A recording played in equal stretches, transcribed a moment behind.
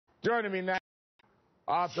Joining me now,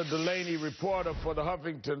 Arthur Delaney, reporter for the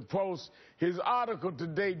Huffington Post. His article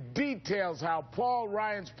today details how Paul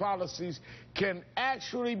Ryan's policies can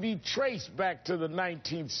actually be traced back to the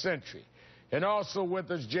 19th century. And also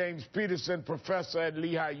with us, James Peterson, professor at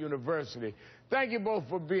Lehigh University. Thank you both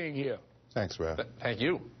for being here. Thanks, Rev. Thank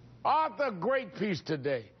you. Arthur, great piece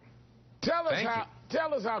today. Tell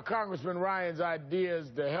us how Congressman Ryan's ideas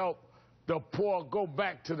to help the poor go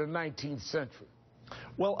back to the 19th century.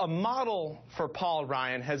 Well, a model for Paul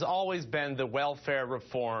Ryan has always been the welfare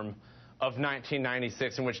reform of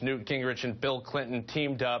 1996, in which Newt Gingrich and Bill Clinton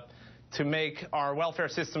teamed up to make our welfare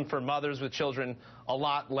system for mothers with children a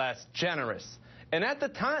lot less generous. And at the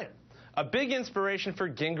time, a big inspiration for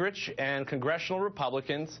Gingrich and congressional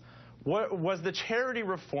Republicans was the charity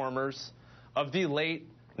reformers of the late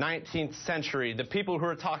 19th century, the people who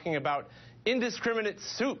are talking about indiscriminate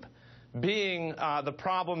soup being the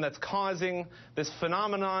problem that's causing this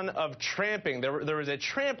phenomenon of tramping. There was a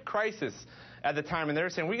tramp crisis at the time, and they were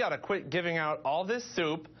saying, we got to quit giving out all this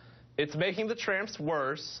soup. It's making the tramps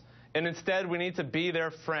worse, and instead we need to be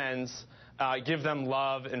their friends, give them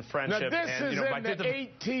love and friendship. Now, this is in the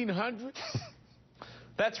 1800s?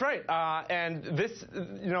 That's right. And this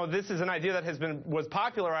is an idea that was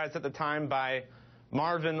popularized at the time by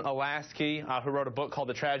Marvin Olasky, who wrote a book called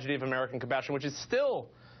The Tragedy of American Compassion, which is still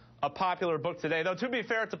a popular book today. Though, to be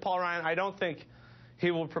fair to Paul Ryan, I don't think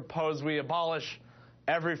he will propose we abolish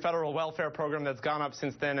every federal welfare program that's gone up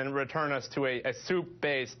since then and return us to a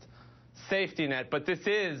soup-based safety net. But this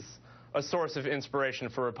is a source of inspiration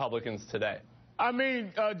for Republicans today. I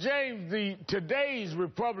mean, James, today's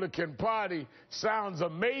Republican Party sounds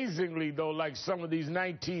amazingly, though, like some of these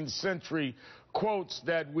 19th century quotes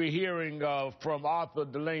that we're hearing from Arthur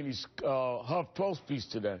Delaney's HuffPost piece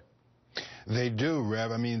today. They do,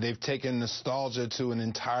 Rev. I mean, they've taken nostalgia to an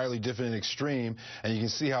entirely different extreme, and you can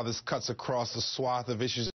see how this cuts across the swath of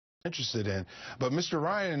issues they're interested in. But Mr.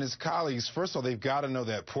 Ryan and his colleagues, first of all, they've got to know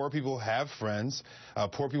that poor people have friends,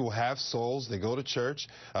 poor people have souls, they go to church,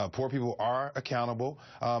 poor people are accountable,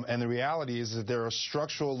 and the reality is that there are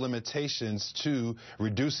structural limitations to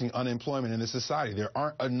reducing unemployment in this society. There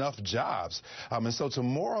aren't enough jobs, and so to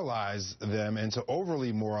moralize them and to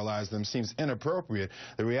overly moralize them seems inappropriate.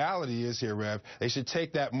 The reality is here, Rev, they should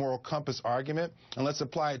take that moral compass argument and let's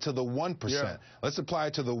apply it to the 1%. Yeah. Let's apply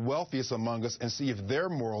it to the wealthiest among us and see if their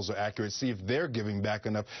morals are accurate, see if they're giving back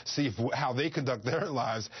enough, see if how they conduct their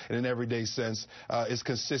lives in an everyday sense is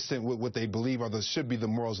consistent with what they believe should be the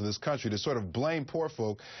morals of this country. To sort of blame poor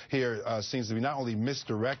folk here seems to be not only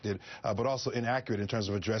misdirected, but also inaccurate in terms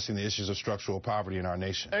of addressing the issues of structural poverty in our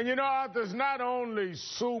nation. And you know, there's not only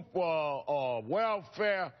soup or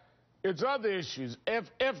welfare, it's other issues.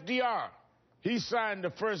 FDR, he signed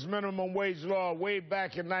the first minimum wage law way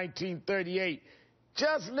back in 1938.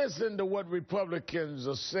 Just listen to what Republicans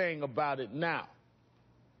are saying about it now.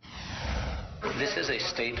 This is a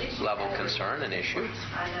state-level concern, an issue.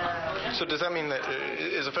 So does that mean that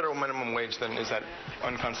is a federal minimum wage, then, is that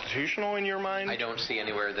unconstitutional in your mind? I don't see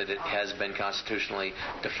anywhere that it has been constitutionally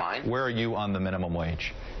defined. Where are you on the minimum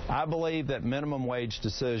wage? I believe that minimum wage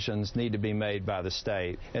decisions need to be made by the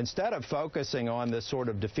state. Instead of focusing on this sort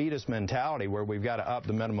of defeatist mentality where we've got to up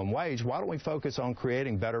the minimum wage, why don't we focus on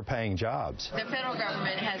creating better paying jobs? The federal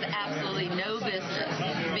government has absolutely no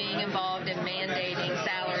business being involved in mandating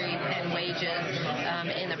salaries and wages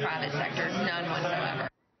in the private sector, none whatsoever.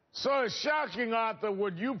 So it's shocking, Arthur,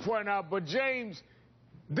 what you point out, but James,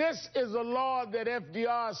 this is a law that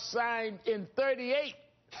FDR signed in '38.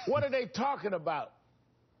 What are they talking about?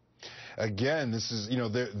 Again, this is,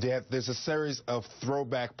 there's a series of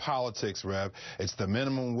throwback politics, Rev. It's the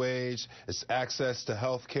minimum wage, it's access to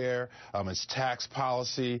health care, it's tax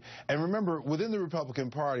policy. And remember, within the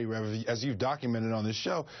Republican Party, Rev, as you've documented on this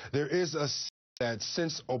show, there is that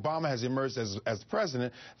since Obama has emerged as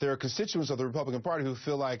president, there are constituents of the Republican Party who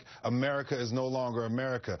feel like America is no longer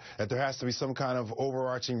America, that there has to be some kind of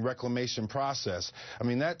overarching reclamation process. I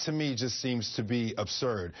mean, that to me just seems to be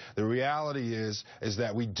absurd. The reality is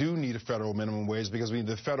that we do need a federal minimum wage because we need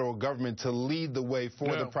the federal government to lead the way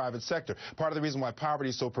for the private sector. Part of the reason why poverty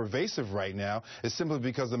is so pervasive right now is simply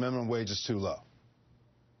because the minimum wage is too low.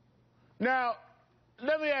 Now,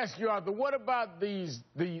 let me ask you, Arthur, what about these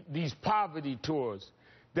poverty tours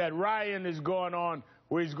that Ryan is going on,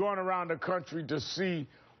 where he's going around the country to see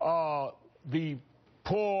the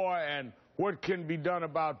poor and what can be done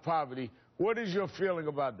about poverty? What is your feeling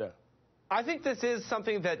about that? I think this is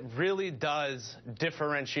something that really does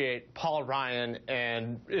differentiate Paul Ryan,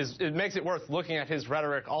 and it makes it worth looking at his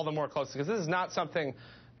rhetoric all the more closely, because this is not something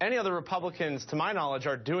any other Republicans, to my knowledge,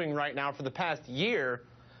 are doing right now for the past year,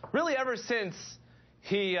 really ever since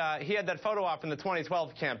he had that photo op in the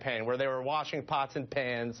 2012 campaign where they were washing pots and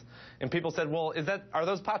pans, and people said, well, are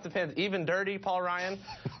those pots and pans even dirty, Paul Ryan?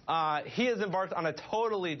 He has embarked on a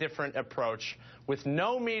totally different approach with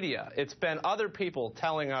no media. It's been other people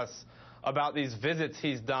telling us about these visits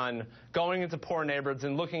he's done, going into poor neighborhoods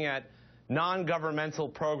and looking at non-governmental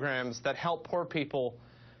programs that help poor people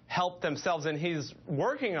help themselves. And he's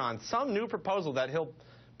working on some new proposal that he'll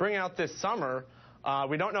bring out this summer.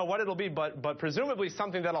 We don't know what it'll be, but presumably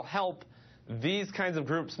something that'll help these kinds of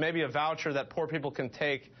groups, maybe a voucher that poor people can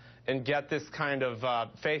take and get this kind of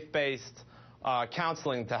faith-based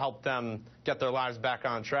counseling to help them get their lives back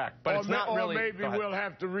on track. But it's not really... Or maybe we'll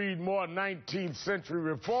have to read more 19th century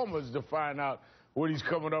reformers to find out what he's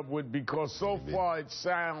coming up with, because so far it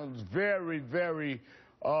sounds very, very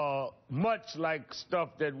much like stuff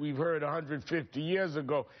that we've heard 150 years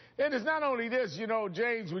ago. And it's not only this, you know,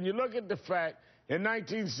 James, when you look at the fact, in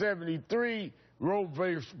 1973, Roe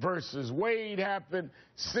versus Wade happened,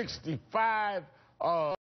 65,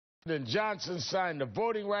 and Johnson signed the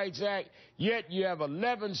Voting Rights Act, yet you have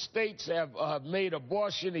 11 states have made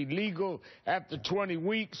abortion illegal after 20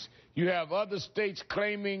 weeks. You have other states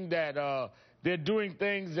claiming that they're doing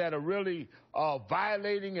things that are really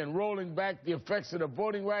violating and rolling back the effects of the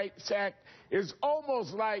Voting Rights Act. It's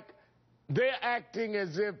almost like they're acting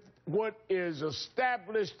as if what is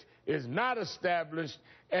established is not established,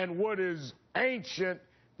 and what is ancient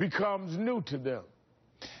becomes new to them.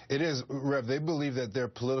 It is, Rev. They believe that their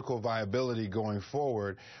political viability going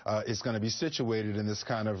forward is going to be situated in this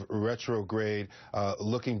kind of retrograde,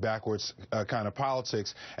 looking backwards kind of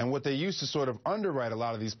politics. And what they use to sort of underwrite a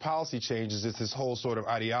lot of these policy changes is this whole sort of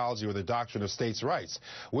ideology or the doctrine of states' rights,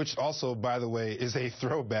 which also, by the way, is a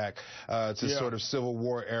throwback to sort of Civil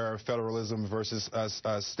War era federalism versus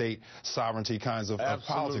state sovereignty kinds of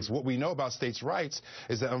politics. What we know about states' rights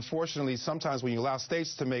is that, unfortunately, sometimes when you allow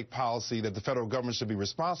states to make policy that the federal government should be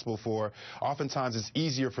responsible for, oftentimes it's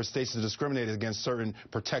easier for states to discriminate against certain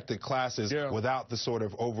protected classes without the sort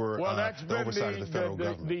of oversight of the federal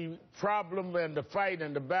government. The problem and the fight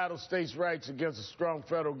and the battle states' rights against a strong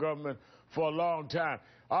federal government for a long time.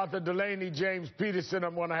 Arthur Delaney, James Peterson,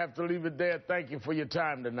 I'm going to have to leave it there. Thank you for your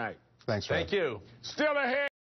time tonight. Thanks, Rev. Thank you. Still ahead.